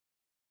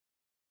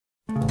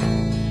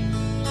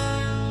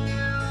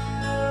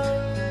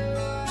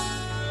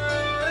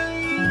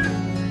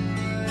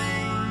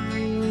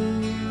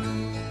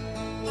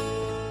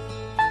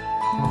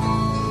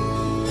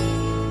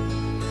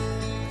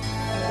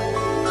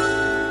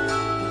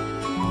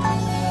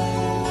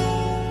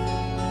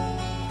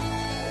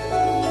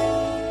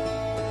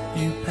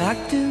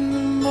Packed in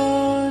the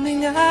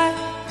morning, I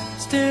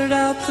stared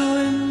out the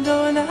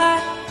window and I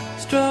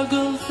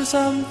struggled for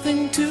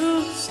something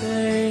to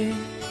say.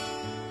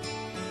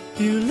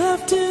 You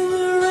left in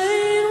the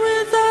rain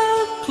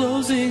without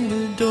closing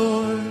the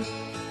door.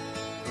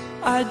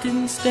 I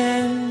didn't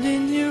stand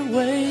in your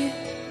way.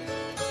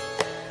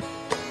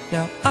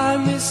 Now I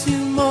miss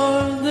you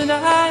more than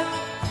I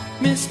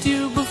missed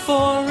you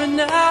before, and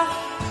now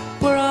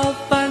where I'll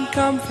find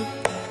comfort,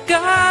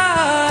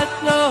 God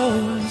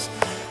knows.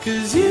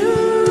 'Cause you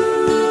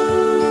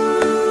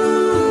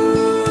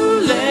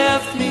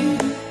left me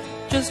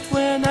just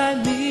when I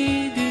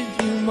needed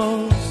you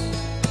most.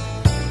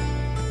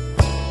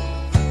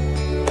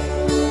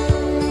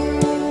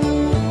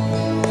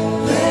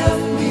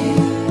 Left me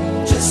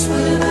just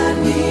when I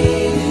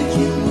needed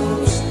you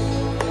most.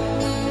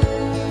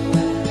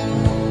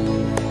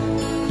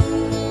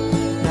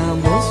 Now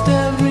most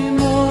every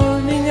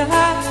morning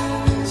I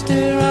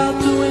stare out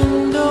the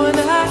window and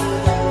I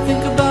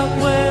think about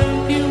where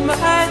you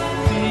might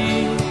be.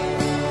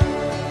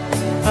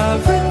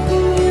 I've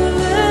written you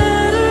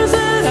letters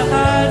that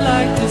I'd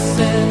like to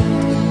send.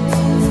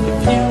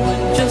 If you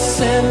would just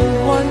send